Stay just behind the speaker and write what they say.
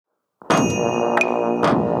Stone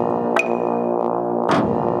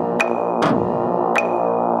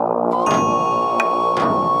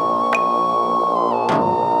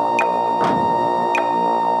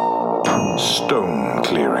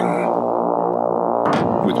Clearing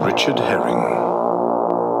with Richard Herring.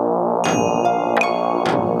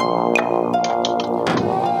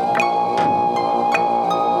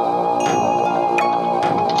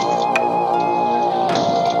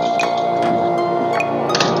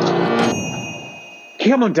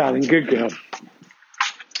 Come on, darling. Good girl.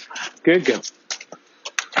 Good girl.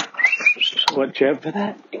 Watch out for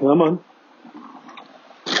that. Come on.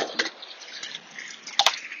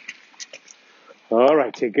 All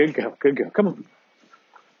right, good girl. Good girl. Come on.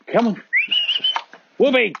 Come on.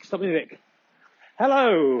 Whoopee! Stop me, Vic.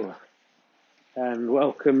 Hello. And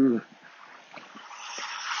welcome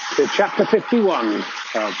to chapter 51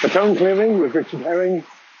 of Stone Clearing with Richard Herring.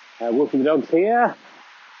 Walking the dogs here.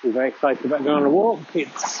 We're very excited about going on a walk.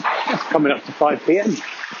 It's just coming up to 5 p.m.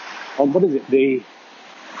 on, what is it, the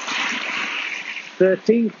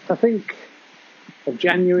 13th, I think, of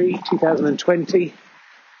January 2020.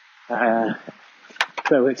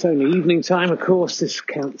 So it's only evening time, of course. This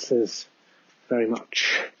counts as very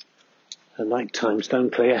much a nighttime stone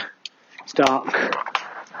clear. It's dark,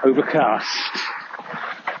 overcast.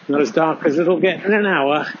 Not as dark as it'll get in an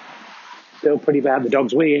hour. Still pretty bad. The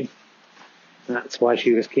dog's weeing. That's why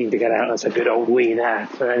she was keen to get out. That's a good old wee there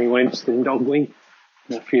for anyone interested in dog wee.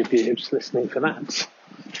 And a few of you just listening for that.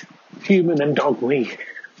 Human and dog wee.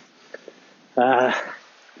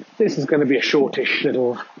 This is going to be a shortish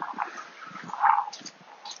little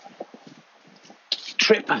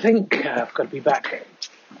trip, I think. I've got to be back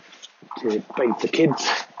to bathe the kids.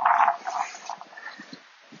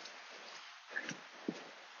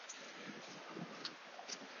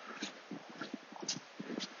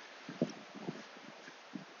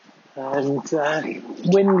 And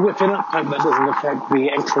wind whipping up. Hope that doesn't affect the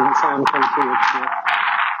excellent sound quality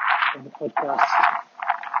of the podcast.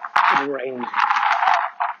 The rain.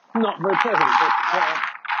 Not very pleasant, but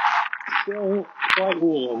still quite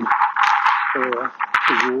warm for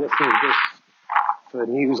people listening to this for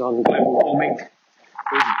news on global warming.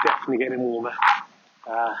 It's definitely getting warmer.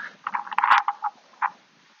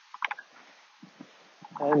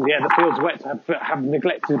 And yeah, the field's wet. I've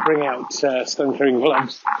neglected to bring out stone clearing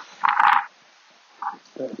gloves.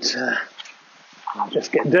 But I'll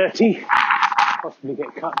just get dirty, possibly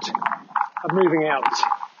get cut. I'm moving out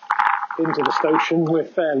into the station. We're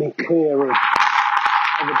fairly clear of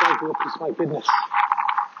the dog walkers, my goodness.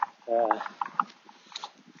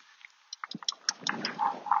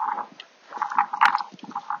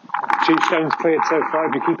 2 stones cleared so far,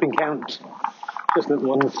 if you're keeping count. Just little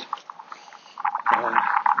ones.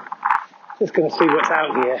 Just going to see what's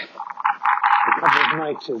out here. The cover of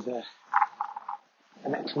night is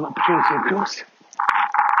an excellent opportunity, of course.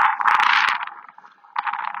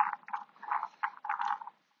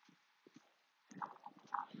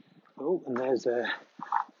 Oh, and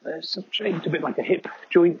there's some shaped a bit like a hip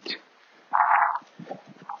joint.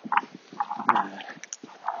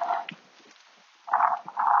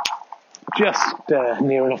 Just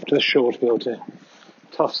near enough to the shore to be able to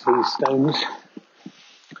toss these stones.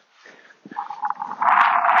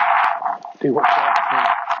 Do watch out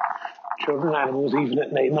for children and animals even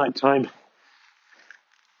at night time.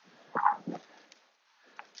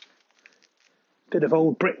 Bit of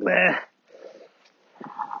old brick there.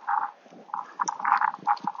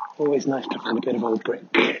 Always nice to find a bit of old brick.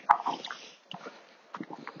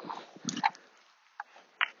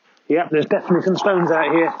 Yep, there's definitely some stones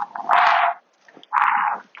out here.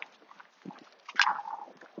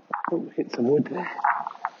 Oh, hit some wood there.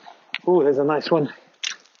 Oh, there's a nice one.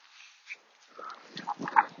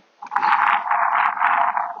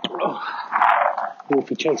 Oh, we'll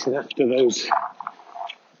be chasing after those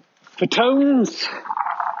photons.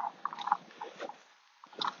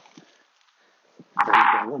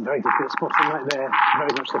 One very difficult spot right there.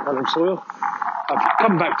 Very much the colour of soil. I've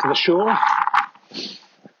come back to the shore.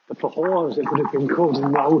 The Pahor, as it would have been called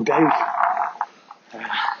in the old days.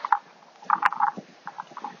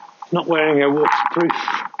 Not wearing a waterproof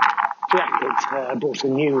jacket. I bought a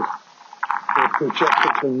new waterproof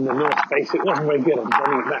jacket from the North Face. It wasn't very good. I'm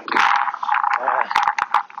sending it back.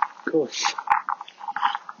 Of course,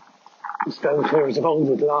 the stone clearers of old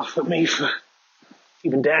would laugh at me for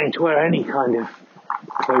even daring to wear any kind of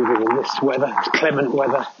clothing in this weather, clement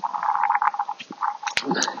weather.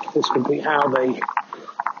 This would be how they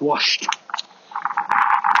washed.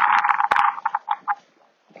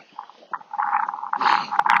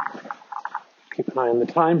 Keep an eye on the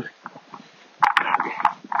time.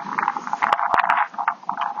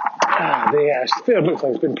 The field looks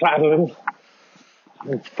like it's been ploughed a little,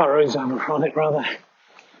 and furrows on it rather.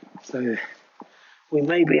 So we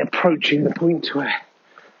may be approaching the point where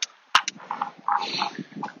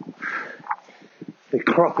the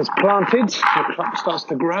crop is planted, the crop starts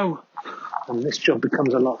to grow, and this job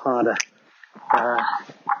becomes a lot harder.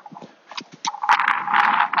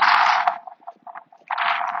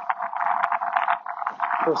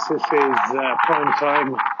 Of course, this is prime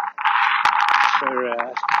time for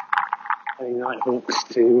any nighthawks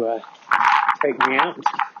to take me out.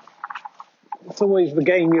 It's always the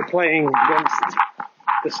game you're playing against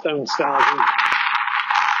the stone stars.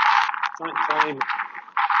 Night time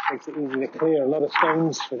makes it easy to clear a lot of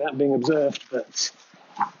stones without being observed, but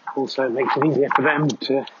also it makes it easier for them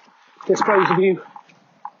to dispose of you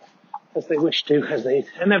as they wish to, as they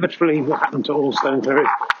inevitably will happen to all stone clearers.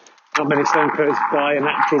 Not many stone clearers die a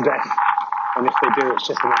natural death, and if they do, it's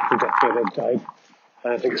just a natural death where they've died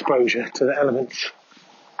of exposure to the elements.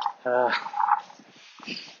 But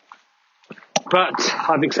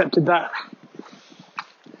I've accepted that.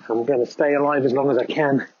 I'm going to stay alive as long as I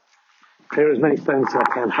can, clear as many stones as I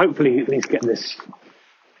can, hopefully at least get this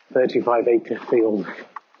 35-acre field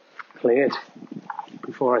cleared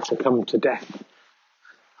before I succumb to death,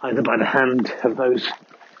 either by the hand of those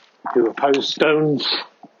who oppose stones,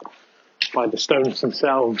 by the stones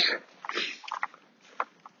themselves,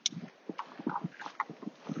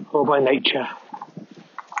 or by nature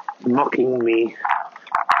mocking me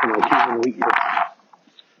for my human weakness.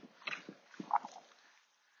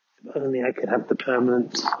 If only I could have the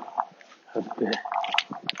permanence of the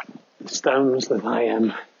stones that I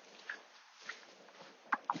am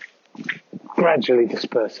gradually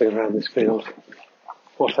dispersing around this field.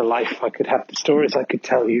 What a life I could have, the stories I could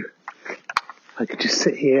tell you. I could just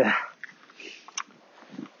sit here,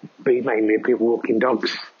 be mainly people walking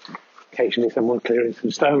dogs, occasionally someone clearing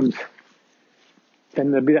some stones.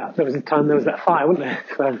 Then there was a time there was that fire, wasn't there?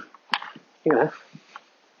 So, you know,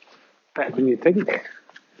 better than you'd think.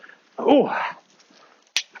 Oh,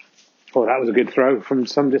 that was a good throw from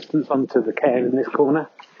some distance onto the cairn in this corner.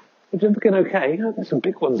 Which is looking okay. Oh, there's some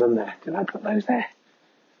big ones in there. Did I put those there?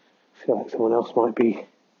 I feel like someone else might be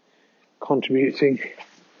contributing.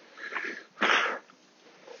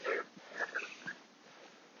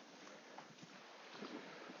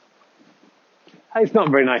 It's not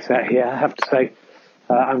very nice out here, I have to say.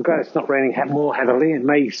 I'm glad it's not raining more heavily. It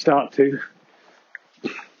may start to.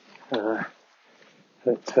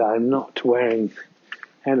 But I'm not wearing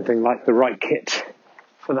anything like the right kit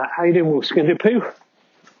for that. How you doing, Wolf Skinned Poo?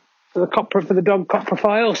 For the dog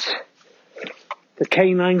coprophiles, the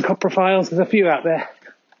canine coprophiles, there's a few out there.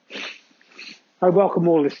 I welcome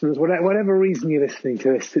all listeners, whatever reason you're listening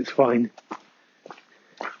to this, it's fine.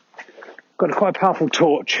 Got a quite powerful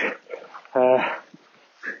torch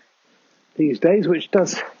these days, which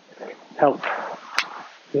does help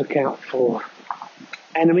look out for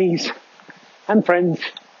enemies and friends.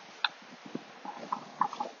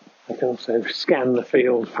 I can also scan the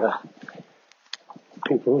field for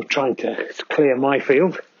people trying to clear my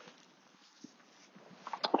field.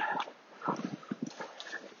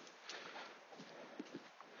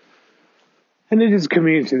 And it is a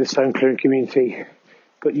community, the stone clearing community,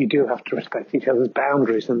 but you do have to respect each other's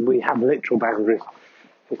boundaries, and we have literal boundaries.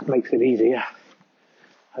 It makes it easier.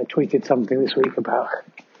 I tweeted something this week about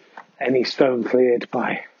any stone cleared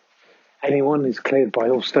by anyone is cleared by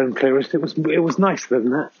all stone clearers. It was nicer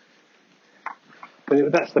than that,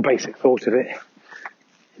 but that's the basic thought of it.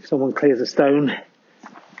 If someone clears a stone,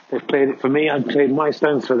 they've cleared it for me, I've cleared my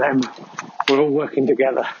stones for them. We're all working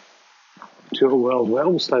together to a world where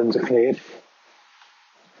all stones are cleared.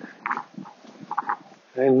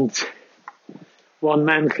 And one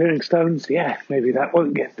man clearing stones, yeah, maybe that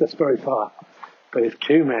won't get us very far. But if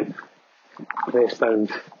two men clear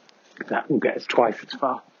stones, that will get us twice as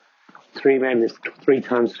far. 3 men is 3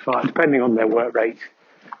 times as far, depending on their work rate.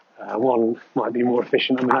 One might be more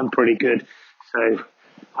efficient. I mean, I'm pretty good, so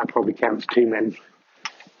I probably count 2 men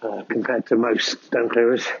compared to most stone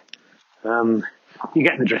clearers. You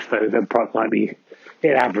get the drift though. The product might be,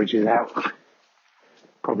 it averages out.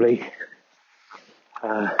 Probably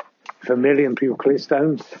if 1 million people clear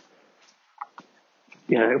stones,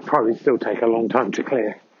 it'll probably still take a long time to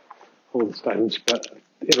clear all the stones, but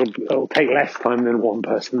it'll take less time than one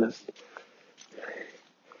person.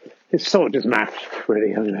 It's sort of just maths,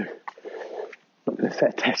 really. I'm not going to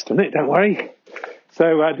set a test on it, don't worry.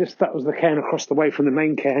 So that was the cairn across the way from the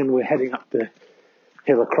main cairn. We're heading up the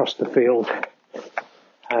hill across the field.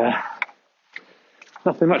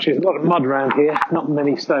 Nothing much. There's a lot of mud around here, not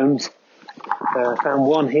many stones. Found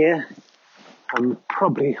one here. Am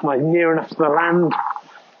I near enough to the land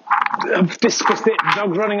I've discussed it.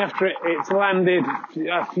 Dog's running after it. It's landed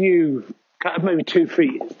a few, maybe 2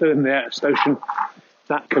 feet still in the Earth Ocean.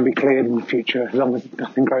 That can be cleared in the future as long as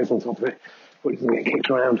nothing grows on top of it, or it doesn't get kicked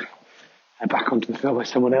around and back onto the field by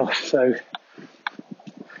someone else. So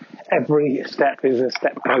every step is a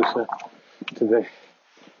step closer to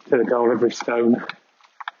the goal. Every stone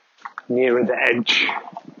nearer the edge.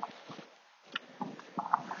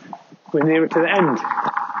 We're nearer to the end,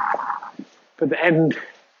 but the end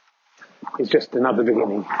is just another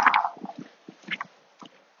beginning,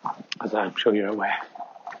 as I'm sure you're aware.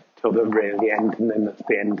 Till the really end, and then that's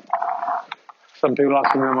the end. Some people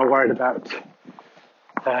ask me, am I worried about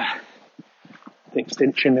the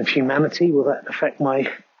extinction of humanity? Will that affect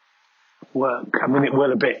my work? I mean, it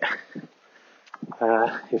will a bit.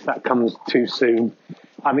 If that comes too soon.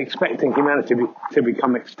 I'm expecting humanity to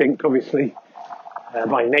become extinct, obviously,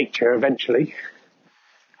 by nature eventually.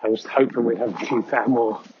 I was hoping we'd have a few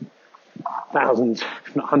more thousands,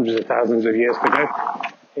 if not hundreds of thousands of years to go.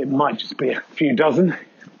 It might just be a few dozen.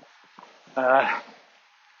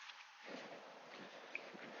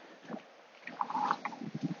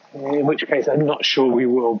 In which case, I'm not sure we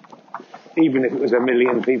will, even if it was 1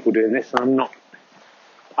 million people doing this. I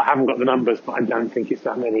haven't got the numbers, but I don't think it's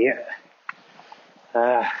that many yet.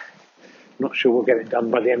 I'm not sure we'll get it done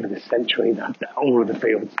by the end of this century, all of the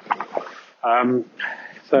fields.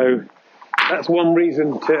 So that's one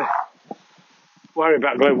reason to worry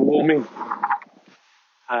about global warming.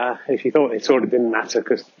 If you thought it sort of didn't matter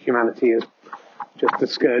because humanity is just a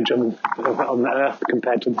scourge on the earth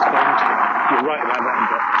compared to the stones, you're right about that,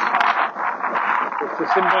 but it's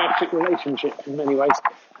a symbiotic relationship in many ways.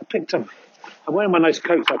 I'm wearing my nice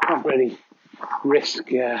coat, so I can't really risk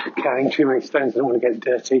carrying too many stones. I don't want to get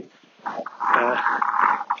dirty.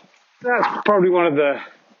 That's probably one of the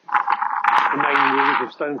main rules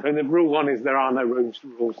of stone clearing. Rule 1 is there are no rules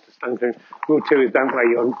to stone clearing. Rule 2 is don't wear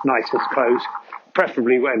your nicest clothes.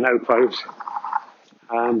 Preferably wear no clothes.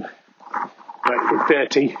 But it's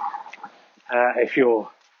dirty. If you're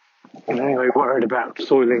in any way worried about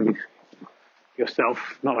soiling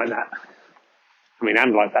yourself, not like that. I mean,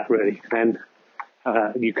 and like that really, then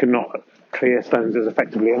you cannot clear stones as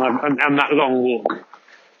effectively. And that long walk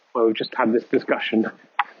where we've just had this discussion,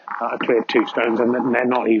 I cleared 2 stones and they're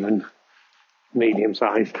not even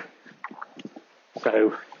medium-sized.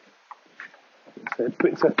 So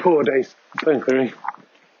it's a poor day's stone clearing.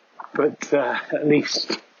 But at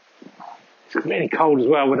least it's really cold as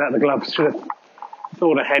well without the gloves. Should have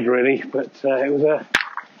thought ahead really, but it was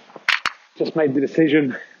just made the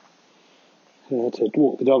decision to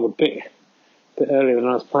walk the dog a bit earlier than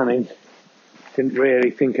I was planning. Didn't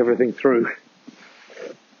really think everything through.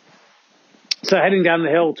 So heading down the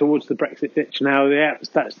hill towards the Brexit ditch now. Yeah, it's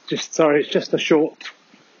just a short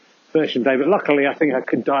version day. But luckily, I think I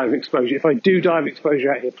could die of exposure. If I do die of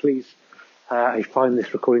exposure out here, please, if you find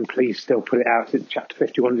this recording, please still put it out. It's chapter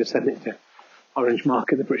 51. Just send it to Orange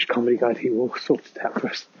Market, the British Comedy Guide. He will sort it out for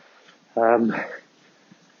us.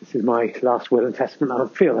 This is my last will and testament. I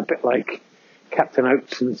feel a bit like Captain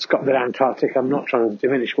Oates and Scott the Antarctic. I'm not trying to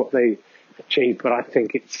diminish what they achieved, but I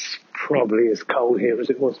think it's probably as cold here as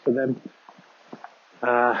it was for them.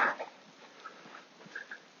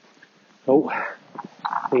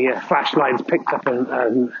 The flashlights picked up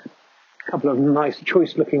a couple of nice,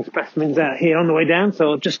 choice-looking specimens out here on the way down, so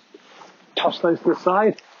I'll just toss those to the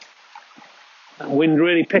side. That wind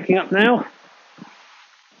really picking up now.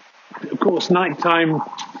 Of course, nighttime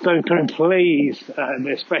stone clearing, please,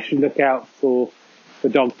 especially look out for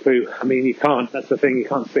dog poo. I mean, that's the thing, you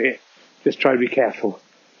can't see it. Just try to be careful.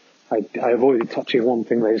 I avoided touching one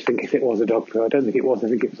thing there just in case it was a dog poo. I don't think it was, I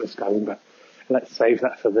think it was a stone, but let's save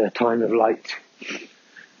that for the time of light.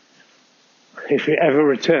 If it ever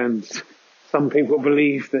returns, some people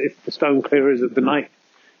believe that if the stone clearers of the night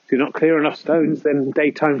do not clear enough stones, then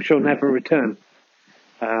daytime shall never return.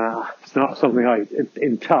 It's not something I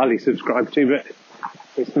entirely subscribe to, but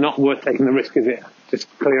it's not worth taking the risk, is it? Just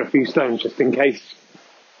clear a few stones just in case.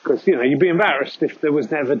 Because, you'd be embarrassed if there was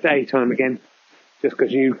never daytime again, just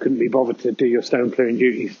because you couldn't be bothered to do your stone clearing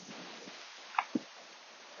duties.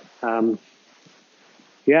 So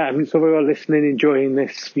we were listening, enjoying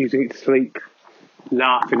this, using it to sleep,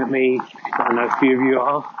 laughing at me. I know a few of you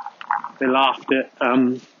are. They laughed at,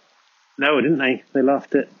 Noah, didn't they? They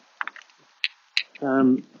laughed at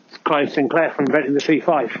Clive Sinclair from Inventing the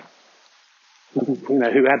C5.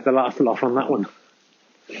 Who had the last laugh on that one.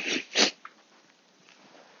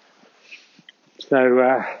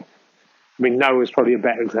 So, Noah's probably a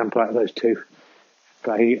better example out of those two.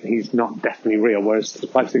 But he's not definitely real, whereas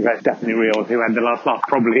Clive Sinclair is definitely real. Who had the last laugh?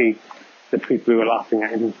 Probably the people who were laughing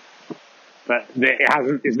at him. but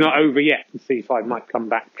it's not over yet. The C5 might come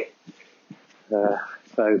back.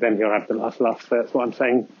 So then he'll have the last laugh. So that's what I'm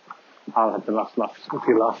saying. I'll have the last laugh. If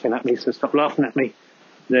you're laughing at me, so stop laughing at me.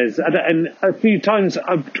 And a few times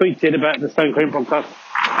I've tweeted about the Stone Clearing podcast.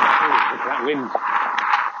 Oh, look at that wind.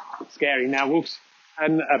 It's scary now, wolves.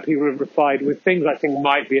 And people have replied with things I think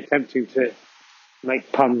might be attempting to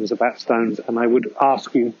make puns about stones. And I would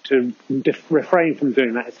ask you to refrain from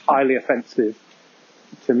doing that. It's highly offensive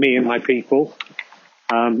to me and my people.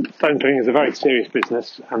 Stone clearing is a very serious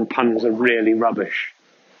business, and puns are really rubbish.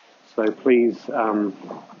 So please,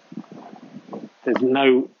 there's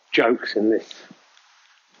no jokes in this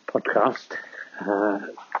podcast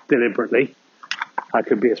deliberately. I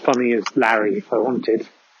could be as funny as Larry if I wanted,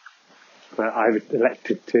 but I've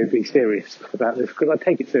elected to be serious about this because I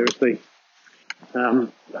take it seriously.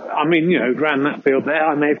 Around that field there,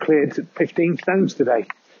 I may have cleared 15 stones today.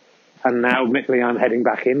 And now, admittedly, I'm heading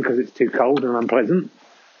back in because it's too cold and unpleasant.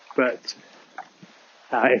 But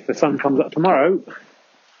if the sun comes up tomorrow,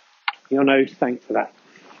 you'll know to thank for that.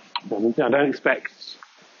 I don't expect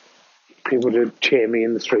people to cheer me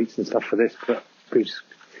in the streets and stuff for this, but I'd be just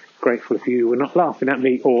grateful if you were not laughing at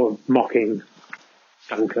me or mocking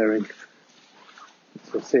stone clearing.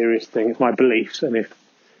 It's a serious thing. It's my beliefs, and if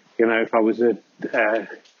I was a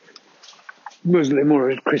Muslim or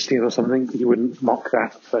a Christian or something, you wouldn't mock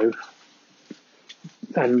that. So,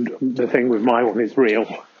 and the thing with my one is real,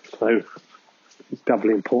 so it's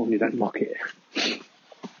doubly important you don't mock it.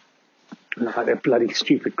 Like they're bloody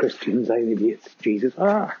stupid Christians, they idiots. Jesus,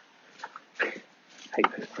 I hate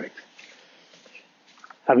those pricks.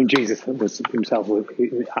 I mean, Jesus was himself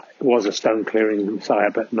was a stone clearing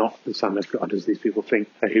Messiah, but not the Son of God, as these people think.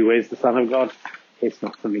 Who is the Son of God? It's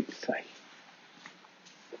not for me to say.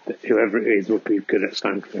 But whoever it is would be good at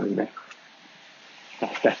stone clearing there.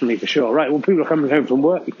 That's definitely for sure. Right, well, people are coming home from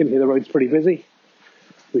work. You can hear the road's pretty busy.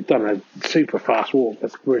 We've done a super fast walk.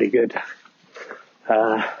 That's really good.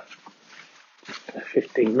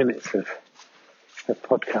 15 minutes of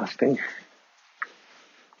podcasting.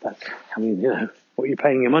 But, what are you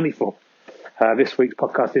paying your money for? This week's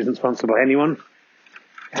podcast isn't sponsored by anyone.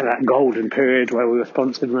 And that golden period where we were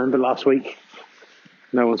sponsored, remember last week?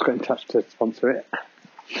 No one's got in touch to sponsor it.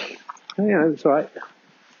 It's all right.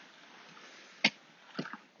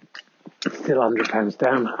 Still £100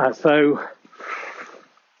 down.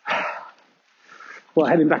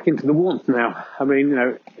 Heading back into the warmth now. I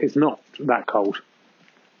mean, it's not that cold.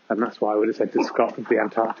 And that's why I would have said to Scott of the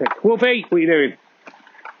Antarctic, Wolfie, what are you doing?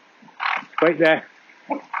 Wait there.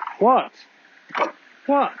 What?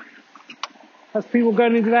 That's people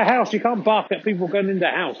going into their house. You can't bark at people going into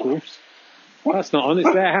their house, wolves. That's not on,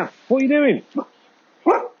 it's their house. What are you doing?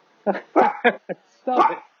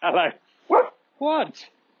 Stop it. Hello. What?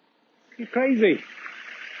 You're crazy.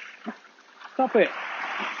 Stop it.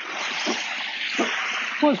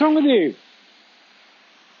 What's wrong with you?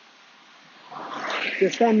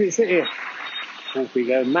 Just stand and sit here. Wolfie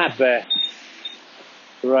going mad there.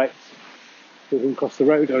 Right. We can cross the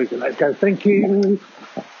road. Oh, let's go. Thank you.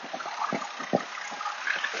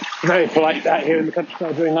 Very polite that here in the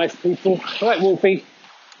countryside. Very nice people. Right, Wolfie.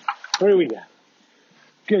 Where are we now?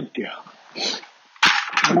 Good girl.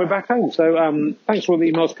 And we're back home. So thanks for all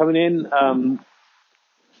the emails coming in.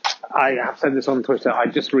 I have said this on Twitter. I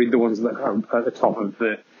just read the ones that are at the top of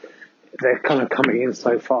they're kind of coming in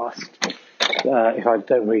so fast. If I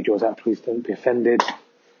don't read yours out, please don't be offended.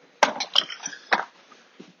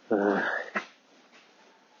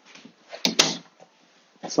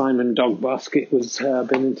 Simon Dog Basket was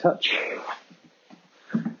been in touch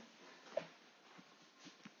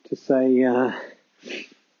to say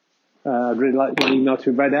I'd really like your email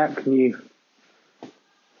to be read out. Can you?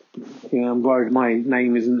 I'm worried my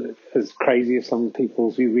name isn't as crazy as some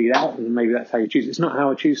people's you read out, and maybe that's how you choose. It's not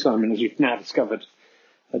how I choose, Simon, as you've now discovered.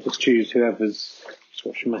 I just choose whoever's just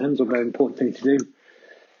washing my hands. A very important thing to do.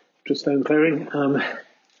 Just stone clearing.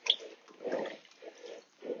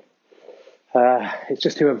 It's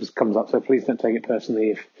just whoever comes up, so please don't take it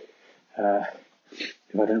personally if I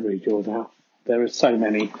don't read yours out. There are so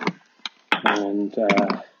many, and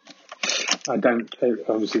I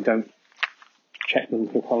obviously don't check them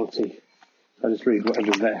for quality. I just read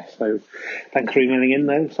whatever's there. So thanks for emailing in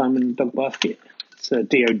though, Simon Dog Basket. It's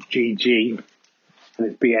DOGG and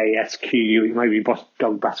it's BASQU. It may be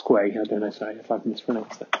Dog Basque. I don't know, sorry if I've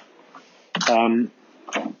mispronounced that.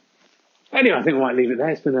 Anyway, I think we might leave it there.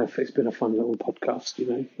 It's been a fun little podcast,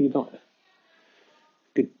 You're not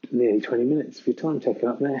good nearly 20 minutes of your time taken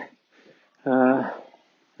up there.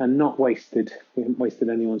 And not wasted. We haven't wasted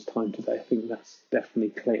anyone's time today. I think that's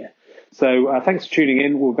definitely clear. So thanks for tuning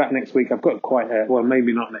in. We'll be back next week. I've got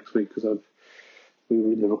maybe not next week because We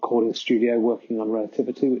were in the recording studio working on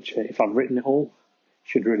Relativity, which, if I've written it all,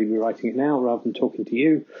 should really be writing it now rather than talking to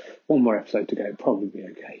you. One more episode to go, probably be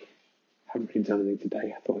okay. Haven't really done anything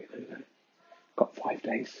today. I thought, got 5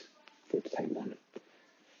 days for it to take one.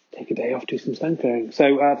 Take a day off, do some stone clearing.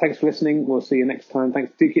 So thanks for listening. We'll see you next time.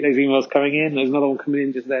 Thanks. Do keep those emails coming in. There's another one coming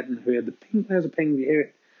in just then. We had the ping. There's a ping. You hear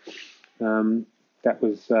it? That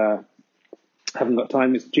was haven't got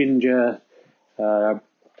time. It's Ginger,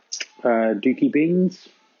 Dookie Beans.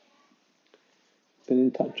 Been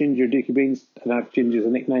in touch. Ginger, Dookie Beans. I don't know if Ginger's a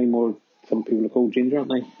nickname or some people are called Ginger,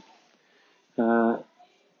 aren't they?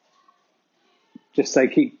 Just say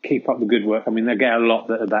keep up the good work. I mean, they get a lot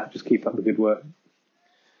of that. Just keep up the good work.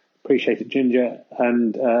 Appreciate it, Ginger.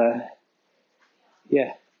 And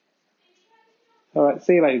yeah. All right.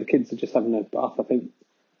 See you later. The kids are just having a bath, I think.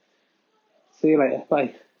 See you later.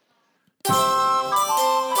 Bye.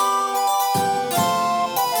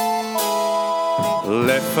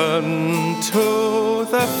 Listen to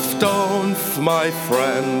the stones, my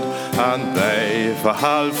friend, and they've a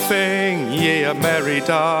halving ye a merry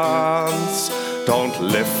dance. Don't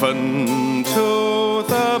listen to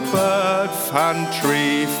the bird fan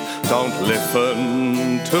treef, don't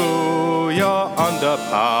listen to your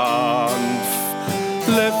underpants.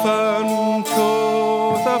 Listen to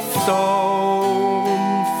the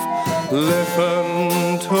stones,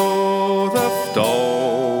 listen to the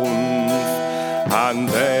stones, and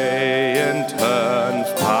they in turn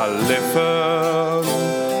shall listen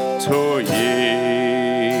to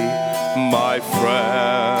ye, my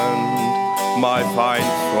friend, my fine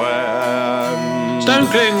friend. Stone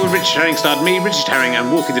Clearing with Richard Herring starred me, Richard Herring,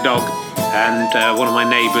 and Walkie the dog, and one of my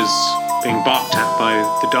neighbours being barked at by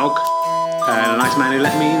the dog. A nice man who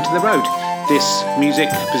let me into the road. This music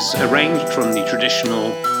was arranged from the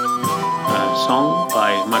traditional song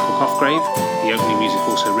by Michael Cofgrave. The opening music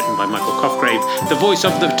also written by Michael Cofgrave. The voice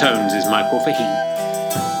of the tones is Michael Fahey.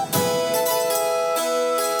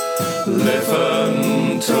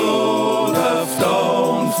 Listen to the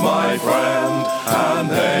stones, my friend, and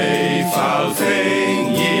they shall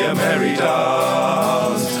sing ye a merry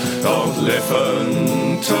dance. Don't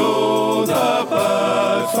listen to the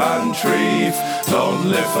birds and trees, don't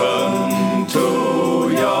listen to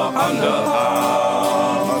your underhands.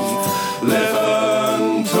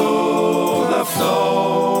 Listen to the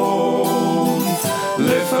stones,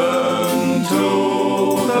 listen to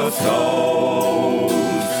the stones,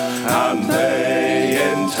 and they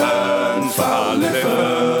in turn shall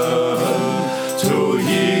listen to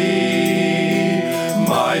ye,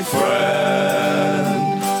 my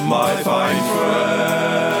friend, my fine friend.